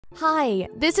Hi,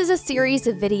 this is a series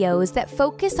of videos that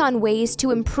focus on ways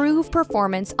to improve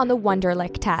performance on the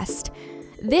Wonderlic test.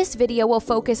 This video will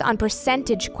focus on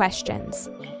percentage questions.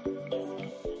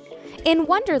 In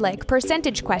Wonderlic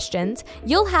percentage questions,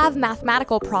 you'll have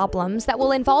mathematical problems that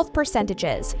will involve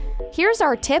percentages. Here's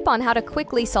our tip on how to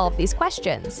quickly solve these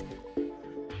questions.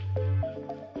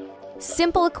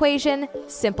 Simple equation,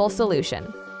 simple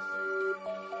solution.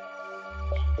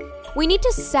 We need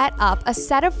to set up a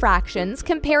set of fractions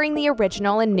comparing the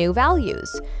original and new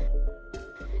values.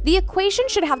 The equation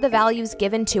should have the values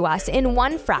given to us in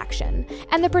one fraction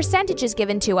and the percentages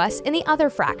given to us in the other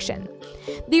fraction.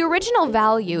 The original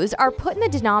values are put in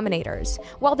the denominators,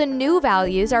 while the new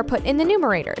values are put in the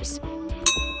numerators.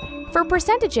 For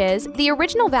percentages, the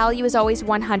original value is always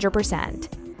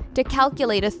 100%. To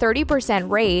calculate a 30%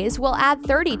 raise, we'll add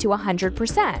 30 to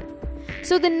 100%.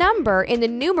 So the number in the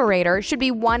numerator should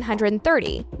be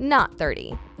 130, not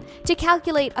 30. To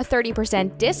calculate a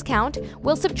 30% discount,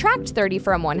 we'll subtract 30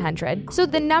 from 100, so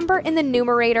the number in the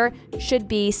numerator should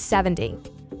be 70.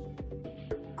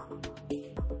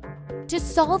 To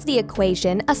solve the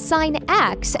equation, assign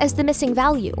x as the missing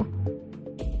value.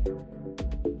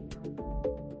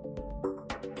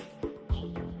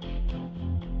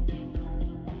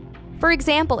 For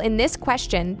example, in this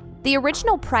question, the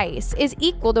original price is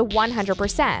equal to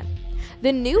 100%.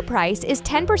 The new price is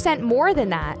 10% more than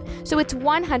that, so it's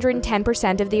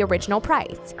 110% of the original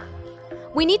price.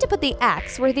 We need to put the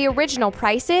x where the original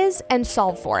price is and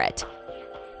solve for it.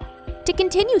 To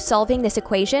continue solving this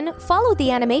equation, follow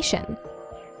the animation.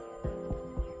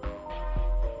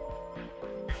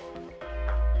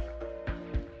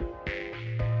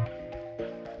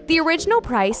 The original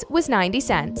price was 90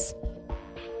 cents.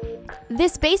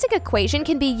 This basic equation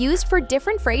can be used for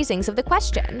different phrasings of the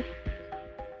question.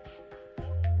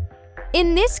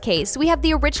 In this case, we have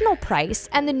the original price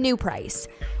and the new price.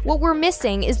 What we're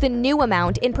missing is the new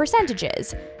amount in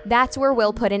percentages. That's where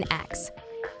we'll put in x.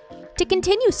 To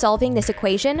continue solving this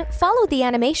equation, follow the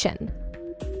animation.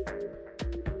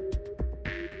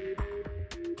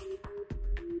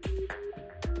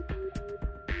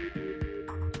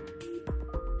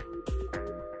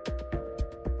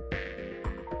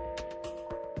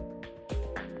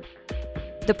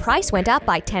 The price went up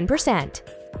by 10%.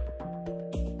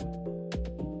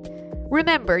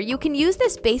 Remember, you can use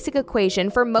this basic equation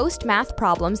for most math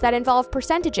problems that involve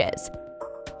percentages.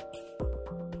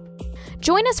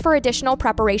 Join us for additional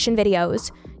preparation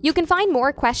videos. You can find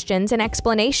more questions and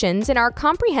explanations in our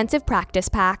comprehensive practice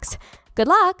packs. Good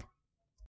luck!